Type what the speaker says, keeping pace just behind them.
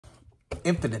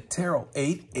Infinite Tarot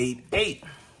 888.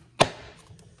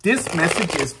 This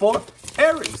message is for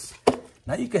Aries.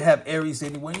 Now you can have Aries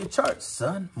anywhere in your chart.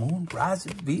 Sun, Moon,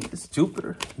 Rising, Venus,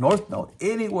 Jupiter, North Node,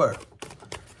 anywhere.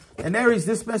 And Aries,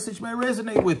 this message may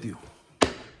resonate with you.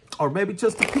 Or maybe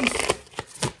just a piece.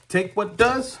 Take what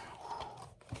does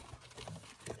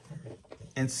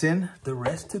and send the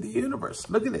rest to the universe.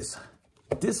 Look at this.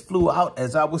 This flew out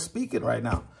as I was speaking right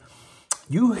now.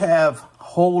 You have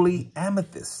holy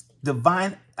amethyst,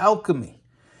 divine alchemy.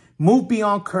 Move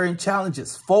beyond current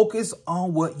challenges. Focus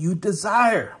on what you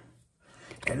desire.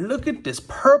 And look at this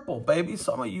purple, baby.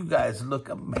 Some of you guys look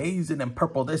amazing in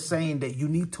purple. They're saying that you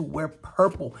need to wear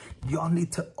purple. Y'all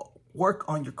need to work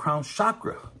on your crown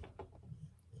chakra.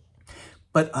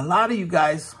 But a lot of you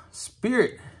guys,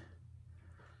 spirit,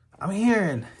 I'm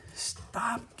hearing,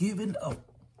 stop giving up.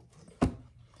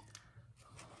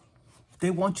 They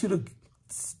want you to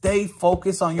stay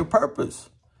focused on your purpose.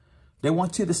 They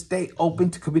want you to stay open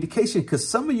to communication, because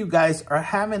some of you guys are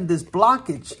having this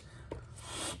blockage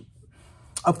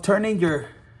of turning the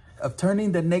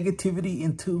negativity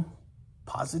into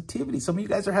positivity. Some of you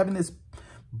guys are having this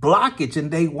blockage,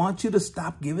 and they want you to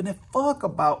stop giving a fuck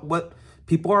about what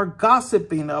people are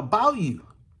gossiping about you.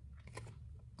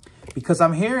 Because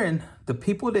I'm hearing the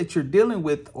people that you're dealing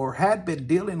with or had been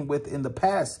dealing with in the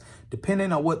past,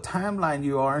 depending on what timeline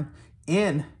you are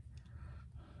in,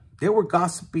 they were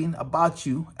gossiping about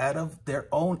you out of their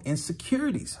own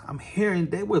insecurities. I'm hearing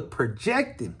they were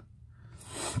projecting.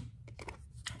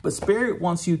 But Spirit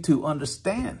wants you to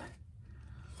understand.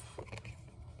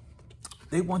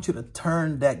 They want you to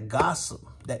turn that gossip,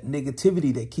 that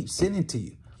negativity they keep sending to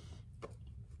you,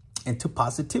 into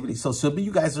positivity. So some of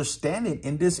you guys are standing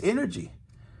in this energy.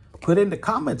 Put in the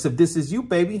comments if this is you,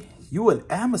 baby. You an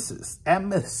amethyst,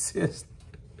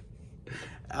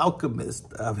 alchemist,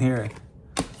 I'm hearing.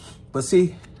 But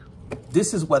see,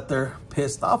 this is what they're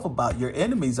pissed off about. Your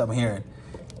enemies, I'm hearing,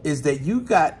 is that you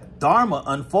got Dharma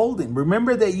unfolding.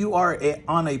 Remember that you are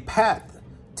on a path.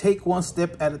 Take one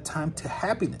step at a time to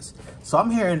happiness. So I'm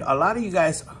hearing a lot of you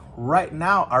guys right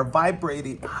now are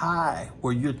vibrating high,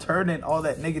 where you're turning all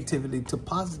that negativity to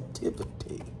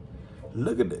positivity.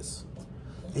 Look at this.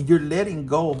 And you're letting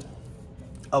go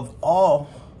of all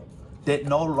that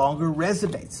no longer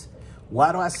resonates.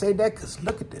 Why do I say that? Because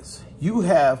look at this. You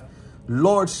have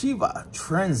Lord Shiva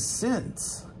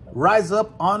transcends. Rise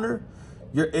up, honor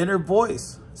your inner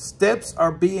voice. Steps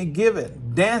are being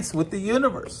given. Dance with the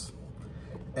universe.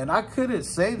 And I couldn't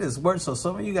say this word, so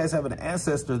some of you guys have an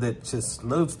ancestor that just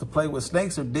loves to play with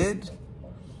snakes, or did,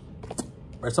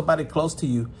 or somebody close to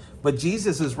you. But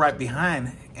Jesus is right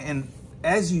behind. And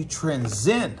as you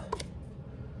transcend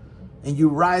and you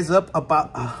rise up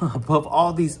above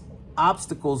all these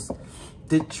obstacles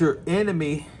that your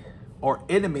enemy or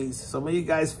enemies, some of you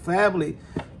guys, family,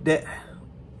 that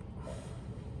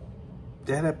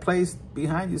have placed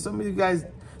behind you. Some of you guys,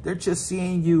 they're just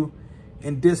seeing you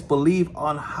in disbelief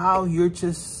on how you're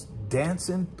just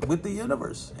dancing with the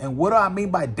universe. And what do I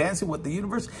mean by dancing with the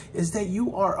universe is that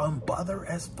you are unbothered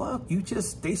as fuck. You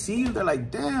just, they see you, they're like,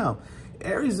 damn,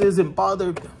 Aries isn't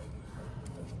bothered.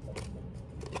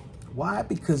 Why?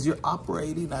 Because you're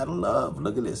operating out of love.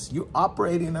 Look at this. You're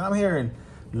operating, and I'm hearing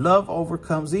love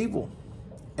overcomes evil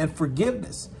and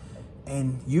forgiveness.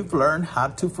 And you've learned how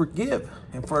to forgive.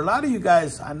 And for a lot of you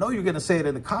guys, I know you're going to say it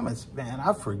in the comments, man,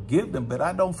 I forgive them, but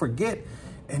I don't forget.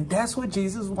 And that's what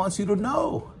Jesus wants you to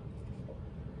know.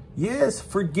 Yes,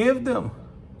 forgive them.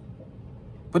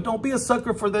 But don't be a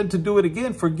sucker for them to do it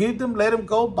again. Forgive them, let them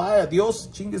go. Bye. Adios,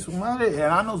 chingue su madre,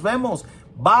 and nos vemos.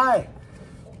 Bye.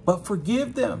 But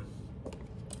forgive them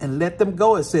and let them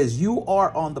go. It says you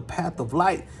are on the path of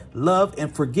light, love,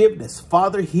 and forgiveness.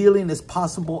 Father, healing is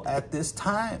possible at this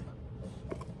time.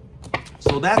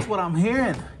 So that's what I'm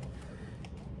hearing.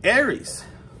 Aries,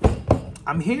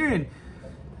 I'm hearing,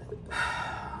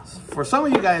 for some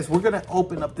of you guys, we're going to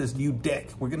open up this new deck.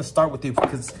 We're going to start with you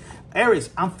because,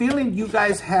 Aries, I'm feeling you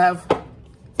guys have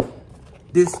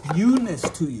this newness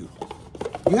to you.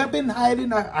 You have been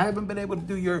hiding. I haven't been able to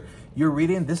do your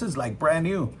reading. This is like brand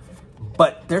new.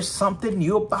 But there's something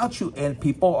new about you, and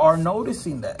people are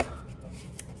noticing that.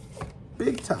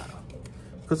 Big time.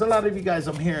 Because a lot of you guys,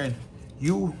 I'm hearing,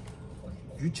 you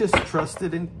just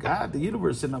trusted in God, the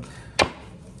universe. And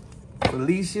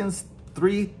Galatians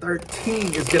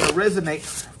 3:13 is going to resonate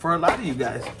for a lot of you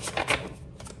guys.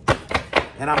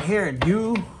 And I'm hearing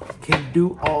you can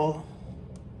do all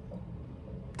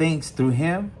things through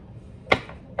him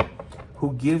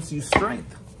who gives you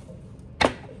strength.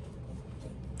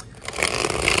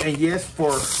 And yes,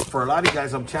 for a lot of you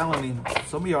guys, I'm challenging.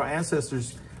 Some of your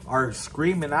ancestors are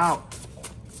screaming out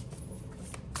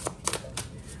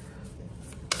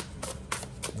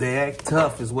They act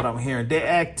tough is what I'm hearing. They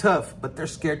act tough, but they're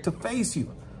scared to face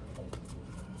you.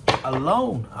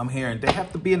 Alone, I'm hearing. They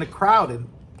have to be in a crowd. And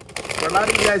for a lot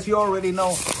of you guys, you already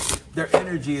know their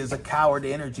energy is a coward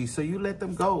energy. So you let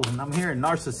them go. And I'm hearing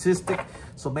narcissistic.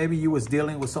 So maybe you was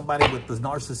dealing with somebody with the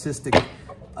narcissistic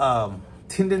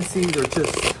tendencies or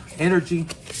just energy.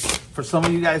 For some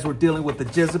of you guys, we're dealing with the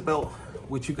Jezebel,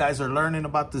 which you guys are learning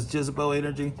about this Jezebel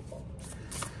energy.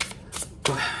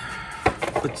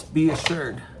 But be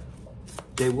assured,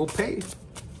 they will pay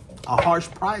a harsh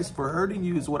price for hurting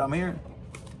you is what I'm hearing.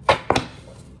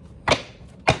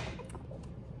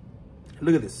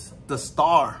 Look at this. The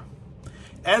star.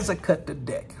 As I cut the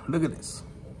deck, look at this.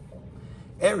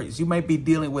 Aries, you might be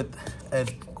dealing with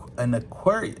an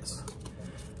Aquarius.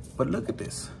 But look at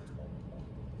this.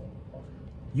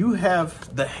 You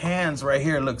have the hands right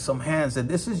here. Look, some hands. And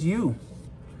this is you.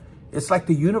 It's like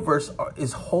the universe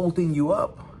is holding you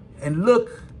up. And look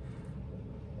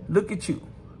at you.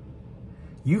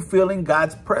 You feeling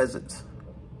God's presence.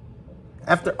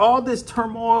 After all this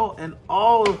turmoil and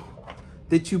all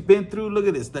that you've been through, look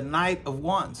at this. The Knight of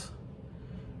Wands.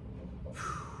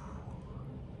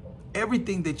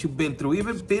 Everything that you've been through,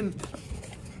 even been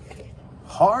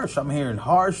harsh. I'm hearing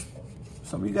harsh.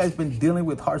 Some of you guys been dealing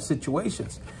with harsh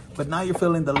situations, but now you're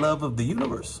feeling the love of the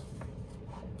universe.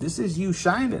 This is you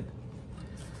shining.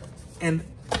 And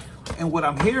what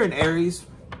I'm hearing, Aries,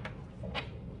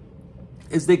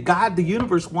 is that God, the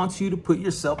universe, wants you to put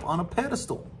yourself on a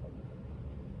pedestal.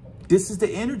 This is the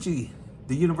energy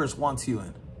the universe wants you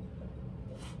in.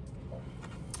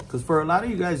 Because for a lot of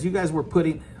you guys were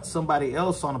putting somebody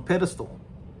else on a pedestal.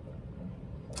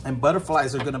 And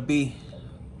butterflies are going to be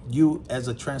you as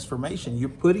a transformation. You're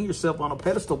putting yourself on a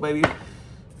pedestal, baby.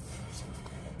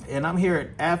 And I'm hearing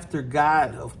after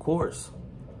God, of course.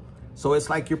 So it's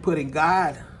like you're putting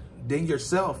God, then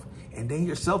yourself, and then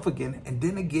yourself again, and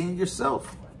then again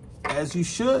yourself, as you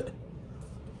should.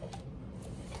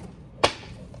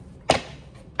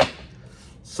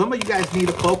 Some of you guys need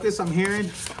to focus, I'm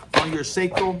hearing, on your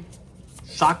sacral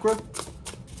chakra.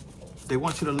 They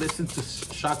want you to listen to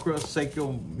chakra,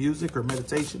 sacral music or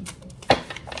meditation.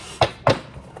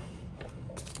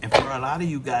 And for a lot of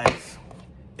you guys,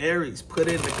 Aries, put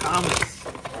in the comments.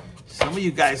 Some of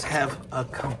you guys have a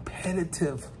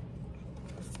competitive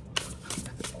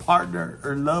partner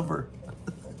or lover.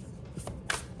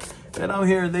 And I'm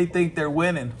hearing they think they're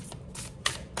winning.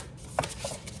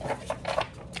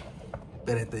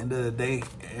 But at the end of the day,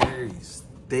 Aries,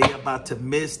 they about to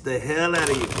miss the hell out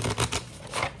of you.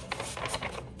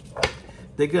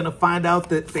 They're going to find out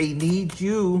that they need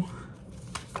you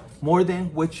more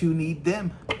than what you need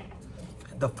them.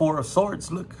 The Four of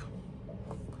Swords, look.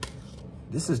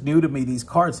 This is new to me, these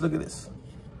cards. Look at this.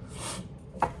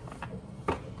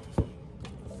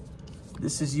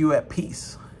 This is you at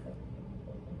peace.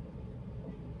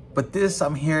 But this,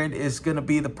 I'm hearing, is going to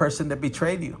be the person that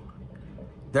betrayed you.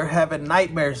 They're having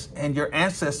nightmares, and your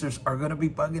ancestors are going to be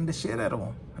bugging the shit out of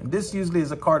them. And this usually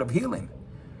is a card of healing.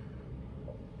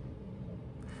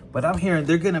 But I'm hearing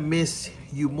they're going to miss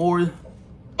you more,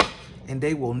 and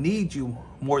they will need you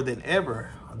more than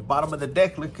ever. On the bottom of the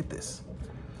deck, look at this.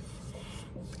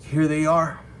 Here they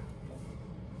are.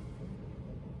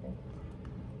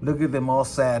 Look at them all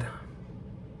sad.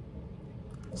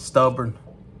 Stubborn.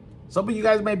 Some of you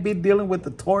guys may be dealing with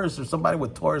the Taurus, or somebody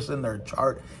with Taurus in their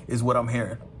chart is what I'm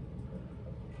hearing.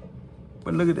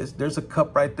 But look at this. There's a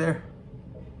cup right there.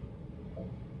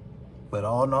 But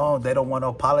oh no, they don't want to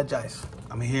apologize.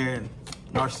 I'm hearing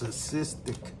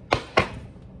narcissistic.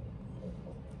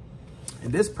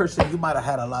 And this person, you might have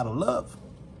had a lot of love.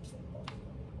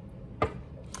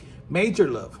 Major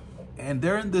love. And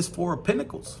they're in this Four of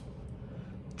Pentacles.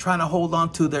 Trying to hold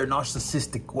on to their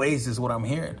narcissistic ways is what I'm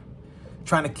hearing.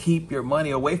 Trying to keep your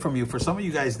money away from you. For some of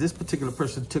you guys, this particular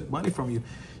person took money from you.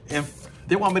 And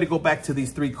they want me to go back to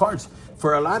these three cards.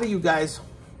 For a lot of you guys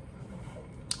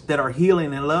that are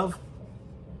healing in love,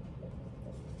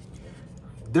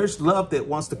 there's love that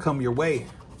wants to come your way.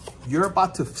 You're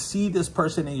about to see this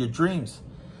person in your dreams.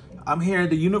 I'm hearing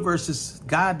the universe is,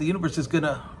 God, the universe is going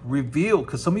to reveal.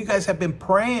 Because some of you guys have been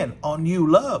praying on new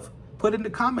love. Put in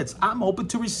the comments, I'm open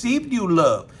to receive new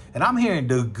love. And I'm hearing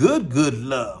the good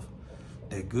love.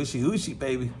 That gushy-ooshy,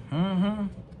 baby. I'm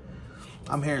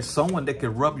hearing someone that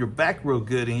can rub your back real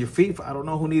good and your feet. I don't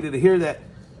know who needed to hear that.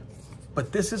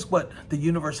 But this is what the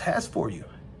universe has for you.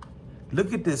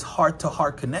 Look at this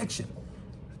heart-to-heart connection.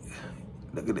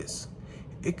 Look at this.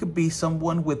 It could be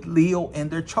someone with Leo in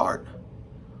their chart.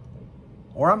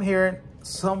 Or I'm hearing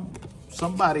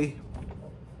somebody,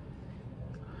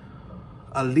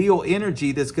 a Leo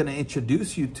energy that's going to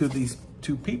introduce you to these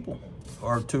two people.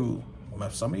 Or to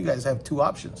Some of you guys have 2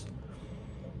 options.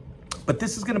 But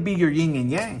this is going to be your yin and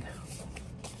yang.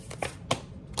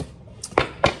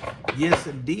 Yes,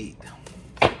 indeed.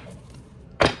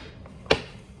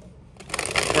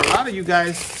 For a lot of you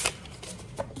guys,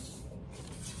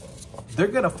 they're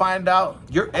going to find out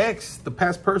your ex, the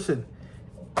past person.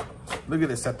 Look at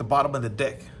this at the bottom of the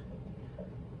deck.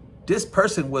 This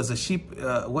person was a sheep,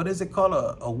 what is it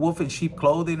called? A wolf in sheep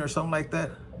clothing or something like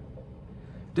that.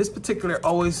 This particular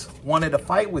always wanted to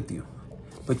fight with you,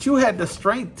 but you had the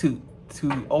strength to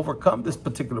overcome this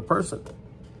particular person.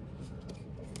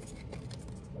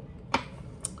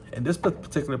 And this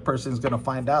particular person is going to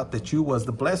find out that you was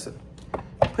the blessing.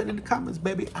 Put in the comments,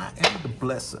 baby, I am the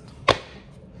blessing.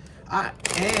 I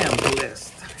am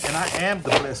blessed, and I am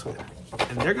the blessed one.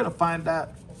 And they're going to find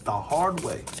out the hard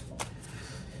way.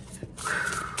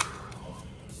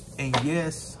 And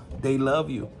yes, they love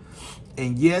you.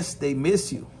 And yes, they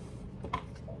miss you.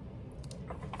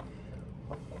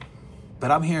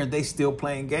 But I'm hearing they still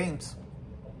playing games.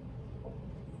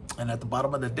 And at the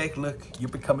bottom of the deck, look, you're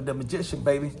becoming the magician,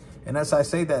 baby. And as I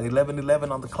say that,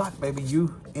 11:11 on the clock, baby,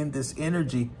 you in this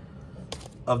energy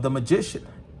of the magician.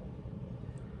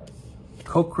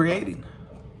 Co-creating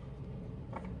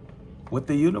with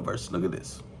the universe. Look at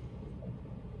this.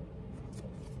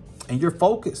 And your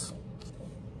focus.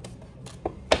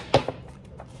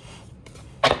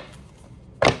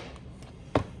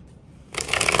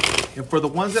 And for the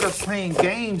ones that are playing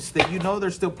games, that you know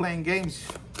they're still playing games.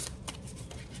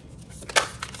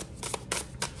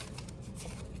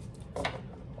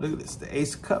 Look at this, the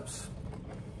Ace of Cups.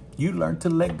 You learn to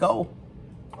let go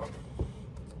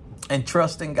and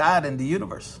trust in God and the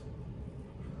universe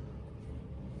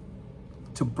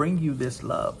to bring you this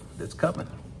love that's coming.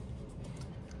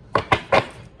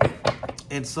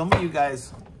 And some of you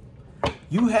guys,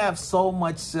 you have so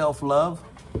much self-love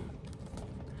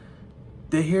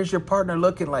that here's your partner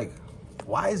looking like,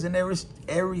 why isn't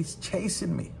Aries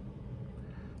chasing me?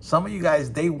 Some of you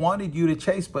guys, they wanted you to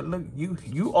chase, but look,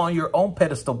 you on your own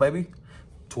pedestal, baby.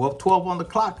 12:12 on the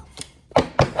clock.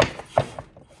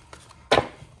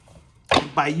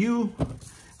 By you,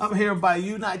 I'm hearing by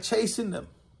you not chasing them,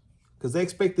 because they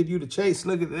expected you to chase.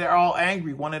 Look, they're all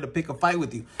angry, wanting to pick a fight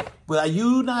with you. But are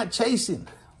you not chasing?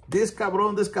 This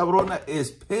cabrona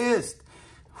is pissed.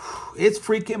 It's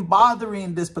freaking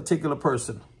bothering this particular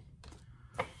person.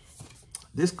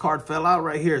 This card fell out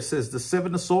right here. It says the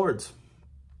 7 of Swords.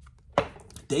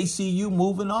 They see you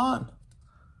moving on.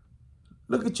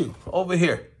 Look at you over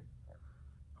here.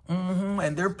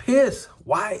 And they're pissed.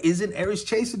 Why isn't Aries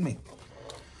chasing me?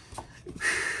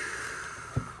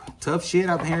 Tough shit.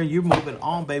 I'm hearing you're moving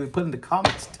on, baby. Put in the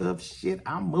comments. Tough shit.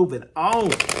 I'm moving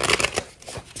on.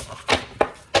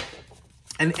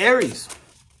 And Aries.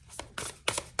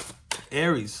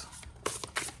 Aries.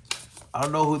 I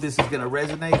don't know who this is going to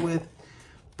resonate with,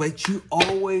 but you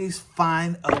always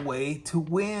find a way to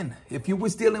win. If you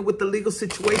was dealing with the legal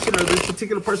situation or this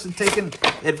particular person taking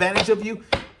advantage of you,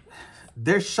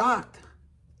 they're shocked.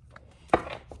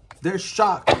 They're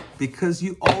shocked because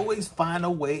you always find a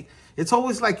way. It's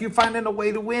always like you're finding a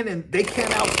way to win and they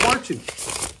can't outsmart you.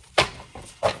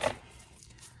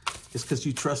 It's because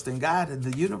you trust in God and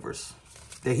the universe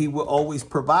that he will always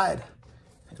provide.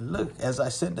 And look, as I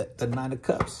said, that the 9 of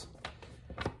Cups.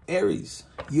 Aries,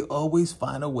 you always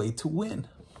find a way to win.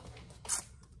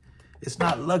 It's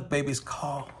not luck, baby. It's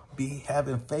called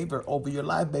having favor over your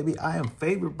life, baby. I am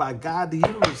favored by God, the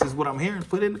universe, is what I'm hearing.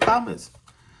 Put it in the comments.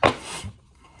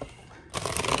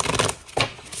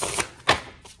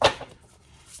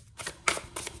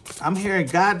 I'm hearing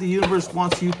God, the universe,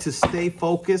 wants you to stay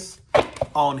focused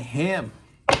on him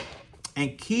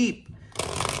and keep.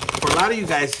 For a lot of you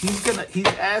guys, he's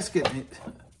asking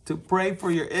to pray for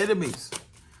your enemies.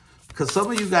 Because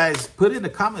some of you guys, put in the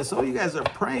comments, some of you guys are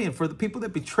praying for the people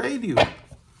that betrayed you.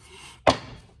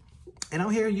 And I'm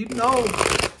hearing, you know,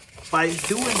 by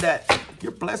doing that,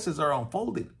 your blessings are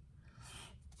unfolding.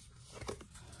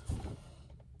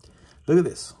 Look at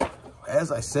this.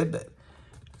 As I said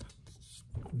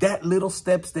that little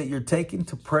steps that you're taking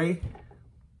to pray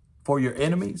for your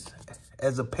enemies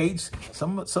as a page,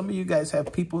 some of you guys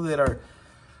have people that are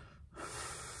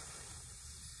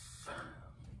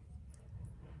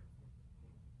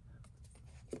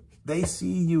they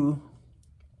see you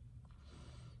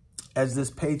as this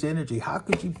page energy. How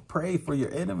could you pray for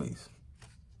your enemies?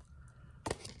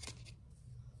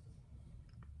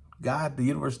 God, the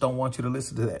universe don't want you to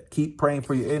listen to that. Keep praying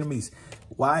for your enemies.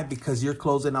 Why? Because you're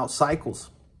closing out cycles.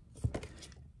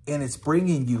 And it's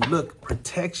bringing you, look,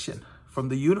 protection from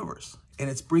the universe. And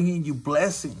it's bringing you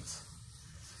blessings.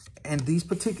 And these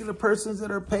particular persons that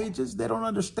are pages, they don't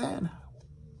understand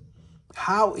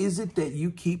How is it that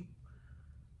you keep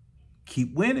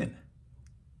winning?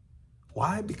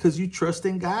 Why? Because you trust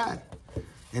in God.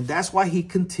 And that's why he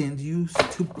continues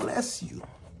to bless you.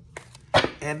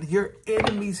 And your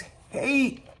enemies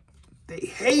hate. They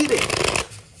hate it.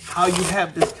 How you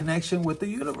have this connection with the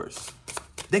universe.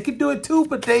 They could do it too,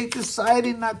 but they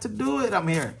decided not to do it, I'm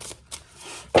hearing.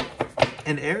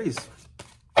 And Aries,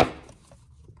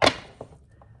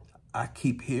 I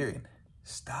keep hearing,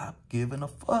 stop giving a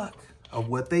fuck of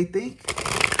what they think.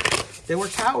 They were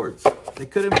cowards. They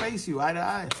couldn't face you eye to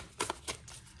eye.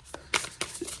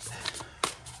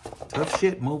 Tough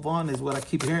shit, move on is what I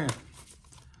keep hearing.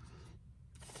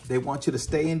 They want you to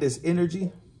stay in this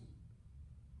energy.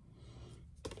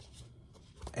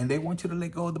 And they want you to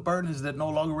let go of the burdens that no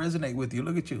longer resonate with you.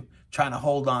 Look at you, trying to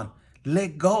hold on.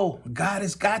 Let go. God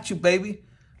has got you, baby.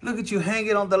 Look at you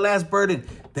hanging on the last burden.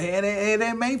 It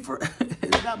ain't made for,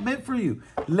 it's not meant for you.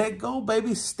 Let go,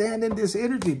 baby. Stand in this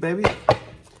energy, baby.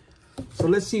 So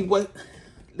let's see what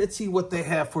they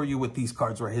have for you with these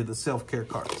cards right here, the self-care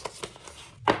cards.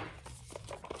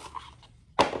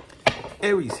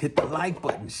 Aries, hit the like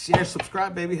button, share,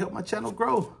 subscribe, baby. Help my channel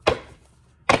grow.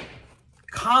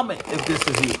 Comment if this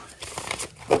is you.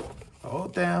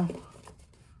 Hold down.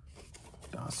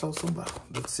 So somebody.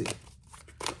 Let's see.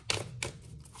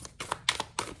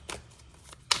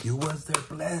 You was their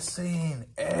blessing.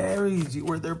 Aries, you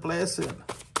were their blessing.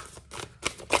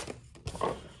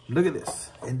 Look at this.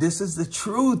 And this is the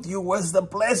truth. You was the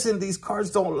blessing. These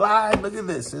cards don't lie. Look at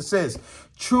this. It says,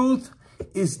 truth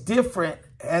is different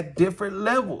at different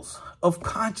levels of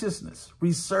consciousness,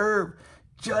 reserve,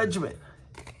 judgment.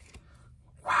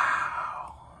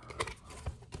 Wow.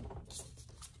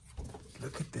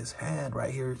 Look at this hand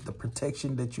right here, the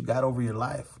protection that you got over your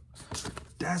life.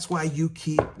 That's why you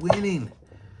keep winning.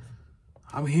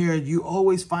 I'm hearing you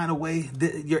always find a way.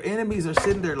 Your enemies are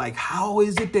sitting there like, how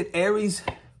is it that Aries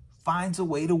finds a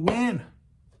way to win?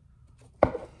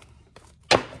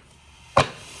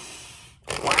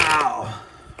 Wow.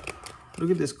 Look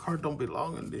at this card, don't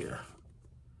belong in there.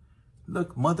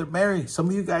 Look, Mother Mary. Some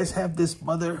of you guys have this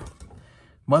Mother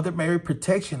Mary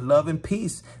protection, love and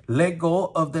peace. Let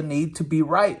go of the need to be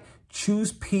right.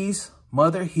 Choose peace,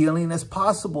 mother healing as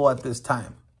possible at this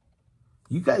time.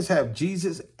 You guys have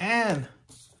Jesus and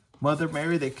Mother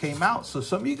Mary that came out. So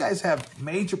some of you guys have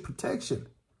major protection.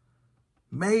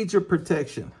 Major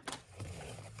protection.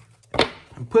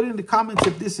 And put in the comments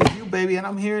if this is you, baby. And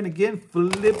I'm hearing again,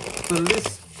 Philippians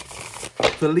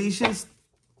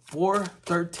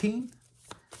 4:13.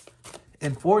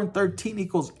 And 4 and 13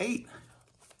 equals 8.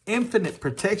 Infinite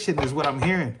protection is what I'm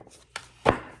hearing.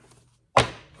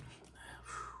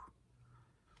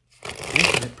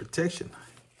 Infinite protection.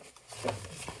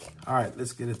 All right,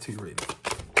 let's get into your reading.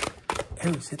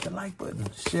 Aries, hit the like button.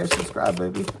 Share, subscribe,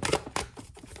 baby.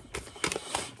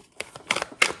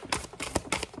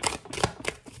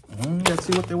 Let's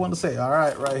see what they want to say. All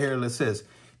right, right here it says,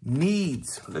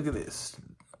 needs. Look at this.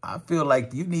 I feel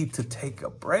like you need to take a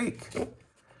break.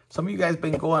 Some of you guys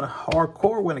been going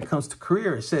hardcore when it comes to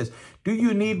career. It says, do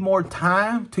you need more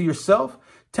time to yourself?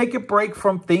 Take a break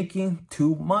from thinking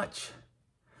too much.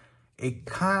 A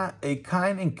kind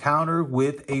encounter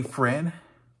with a friend.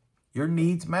 Your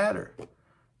needs matter.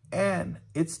 And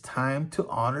it's time to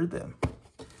honor them.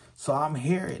 So I'm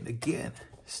hearing again,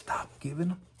 stop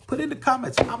giving up. Put in the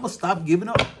comments, I'm going to stop giving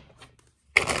up.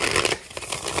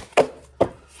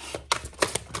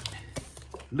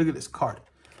 Look at this card.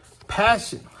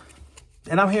 Passion.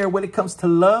 And I'm here when it comes to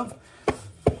love.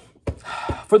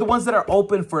 For the ones that are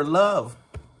open for love,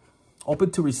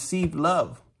 open to receive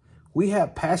love, we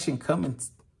have passion coming.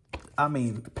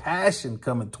 Passion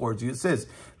coming towards you. It says,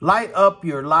 light up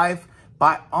your life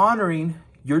by honoring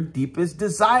your deepest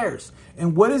desires.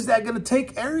 And what is that going to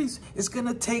take, Aries? It's going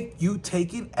to take you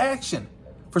taking action.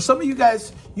 For some of you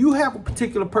guys, you have a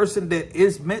particular person that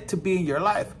is meant to be in your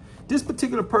life. This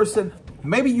particular person,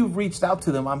 maybe you've reached out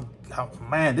to them.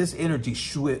 Man, this energy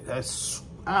switched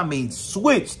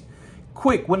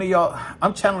quick. One of y'all,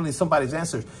 I'm channeling somebody's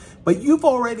answers, but you've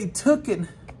already taken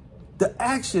the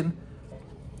action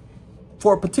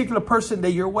for a particular person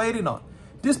that you're waiting on.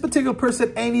 This particular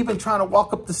person ain't even trying to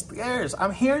walk up the stairs.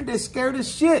 I'm hearing they're scared as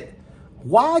shit.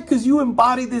 Why? Because you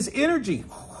embody this energy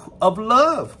of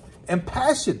love and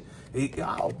passion.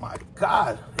 Oh my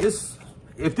God.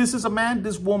 If this is a man,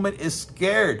 this woman is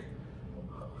scared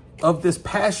of this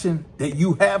passion that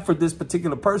you have for this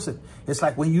particular person. It's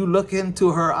like when you look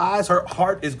into her eyes, her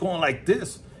heart is going like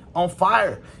this, on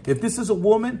fire. If this is a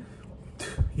woman,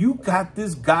 you got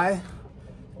this guy,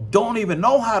 don't even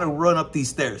know how to run up these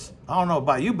stairs. I don't know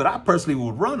about you, but I personally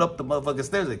would run up the motherfucking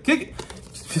stairs and kick it.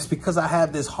 just because I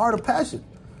have this heart of passion.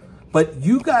 But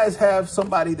you guys have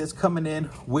somebody that's coming in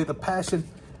with a passion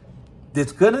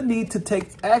that's going to need to take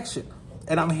action.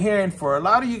 And I'm hearing for a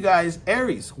lot of you guys,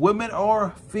 Aries, women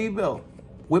or female,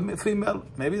 women, female,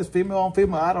 maybe it's female on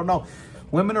female, I don't know.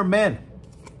 Women or men.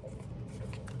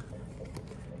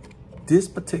 This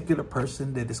particular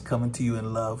person that is coming to you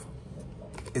in love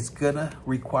is going to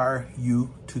require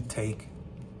you to take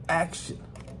action.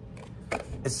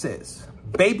 It says,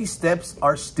 baby steps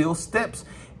are still steps,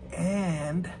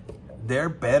 and they're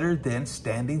better than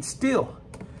standing still.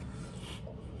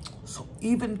 So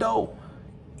even though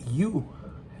you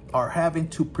are having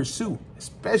to pursue,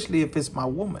 especially if it's my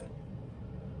woman,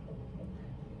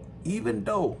 even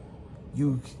though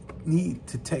you need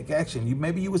to take action,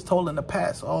 maybe you was told in the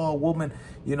past, oh, a woman,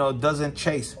 you know, doesn't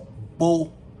chase.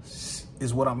 Bull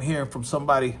is what I'm hearing from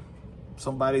somebody's,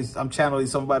 I'm channeling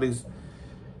somebody's,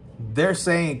 they're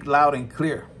saying loud and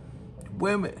clear,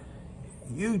 women,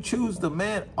 you choose the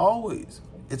man always.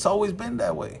 It's always been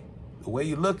that way. The way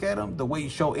you look at them, the way you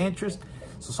show interest.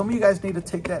 So some of you guys need to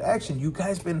take that action. You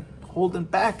guys been holding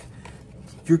back.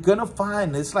 You're going to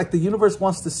find, it's like the universe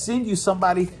wants to send you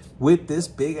somebody with this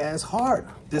big ass heart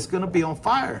that's going to be on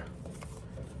fire.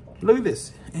 Look at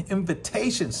this.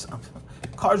 Invitations.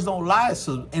 Cards don't lie.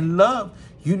 So in love,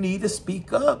 you need to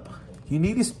speak up. You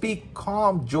need to speak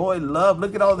calm, joy, love.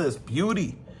 Look at all this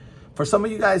beauty. For some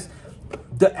of you guys,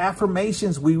 the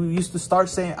affirmations, we used to start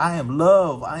saying, I am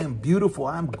love, I am beautiful,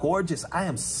 I am gorgeous, I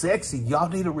am sexy. Y'all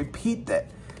need to repeat that.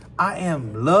 I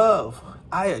am love.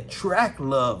 I attract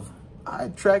love. I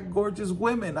attract gorgeous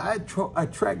women. I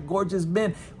attract gorgeous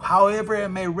men, however it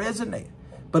may resonate.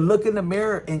 But look in the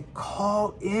mirror and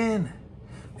call in.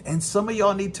 And some of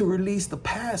y'all need to release the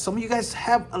past. Some of you guys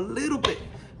have a little bit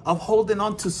of holding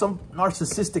on to some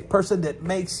narcissistic person that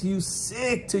makes you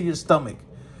sick to your stomach.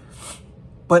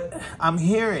 But I'm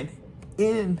hearing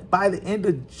by the end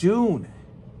of June,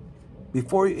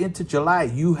 before you enter July,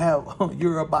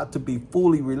 you're about to be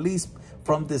fully released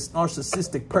from this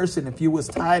narcissistic person. If you was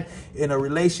tied in a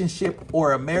relationship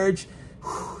or a marriage,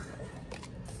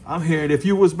 I'm hearing if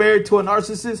you was married to a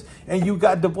narcissist and you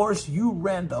got divorced, you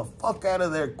ran the fuck out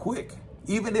of there quick.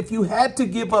 Even if you had to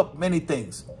give up many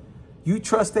things, you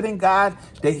trusted in God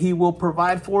that he will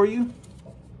provide for you.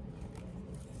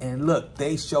 And look,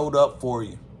 they showed up for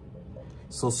you.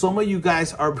 So some of you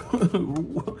guys are,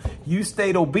 you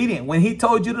stayed obedient. When he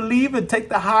told you to leave and take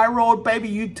the high road, baby,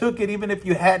 you took it, even if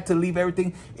you had to leave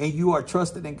everything. And you are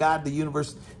trusted in God, the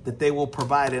universe, that they will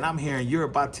provide. And I'm hearing you're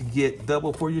about to get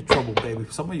double for your trouble, baby.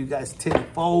 Some of you guys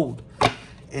tenfold.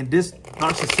 And this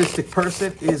narcissistic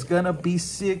person is going to be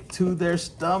sick to their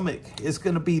stomach. It's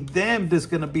going to be them that's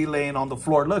going to be laying on the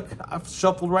floor. Look, I've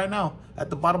shuffled right now at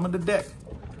the bottom of the deck.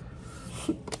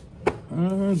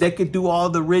 They could do all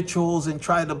the rituals and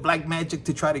try the black magic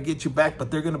to try to get you back, but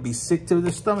they're going to be sick to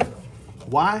their stomach.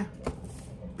 Why?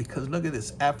 Because look at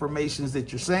this affirmations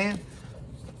that you're saying,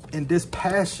 and this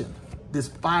passion, this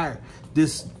fire,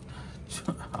 this,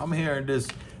 I'm hearing this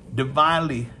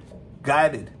divinely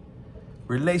guided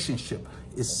relationship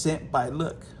is sent by,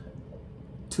 look,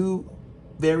 two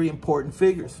very important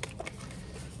figures.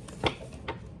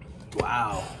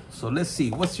 Wow. So let's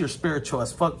see. What's your spiritual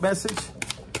as fuck message?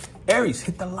 Aries,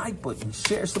 hit the like button,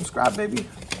 share, subscribe, baby.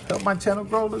 Help my channel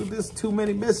grow. Look at this, too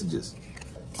many messages.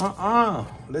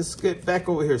 Let's get back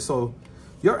over here. So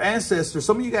your ancestors,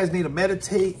 some of you guys need to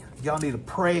meditate. Y'all need to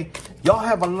pray. Y'all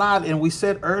have a lot, and we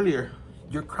said earlier,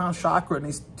 your crown chakra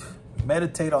needs to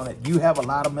meditate on it. You have a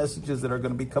lot of messages that are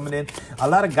going to be coming in, a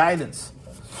lot of guidance.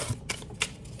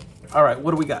 All right,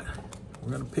 what do we got?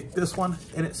 We're going to pick this one,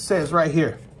 and it says right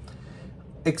here,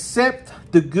 accept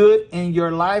the good in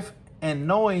your life and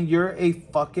knowing you're a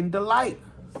fucking delight.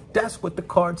 That's what the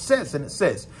card says. And it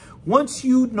says, once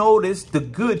you notice the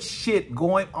good shit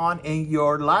going on in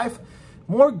your life,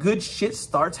 more good shit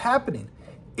starts happening.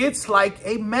 It's like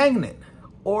a magnet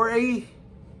or a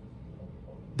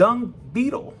dung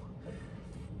beetle.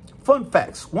 Fun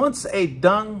facts. Once a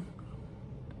dung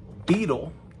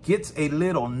beetle gets a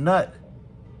little nut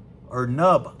or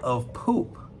nub of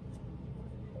poop,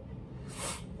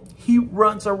 he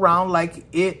runs around like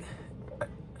it,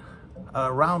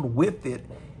 around with it,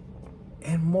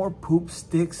 and more poop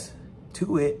sticks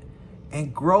to it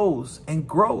and grows and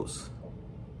grows.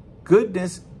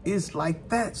 Goodness is like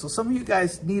that. So some of you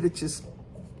guys need to just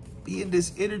be in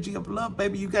this energy of love,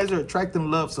 baby. You guys are attracting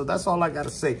love. So that's all I got to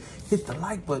say. Hit the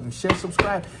like button, share,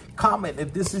 subscribe, comment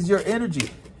if this is your energy.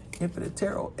 Infinite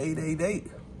Tarot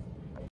 888.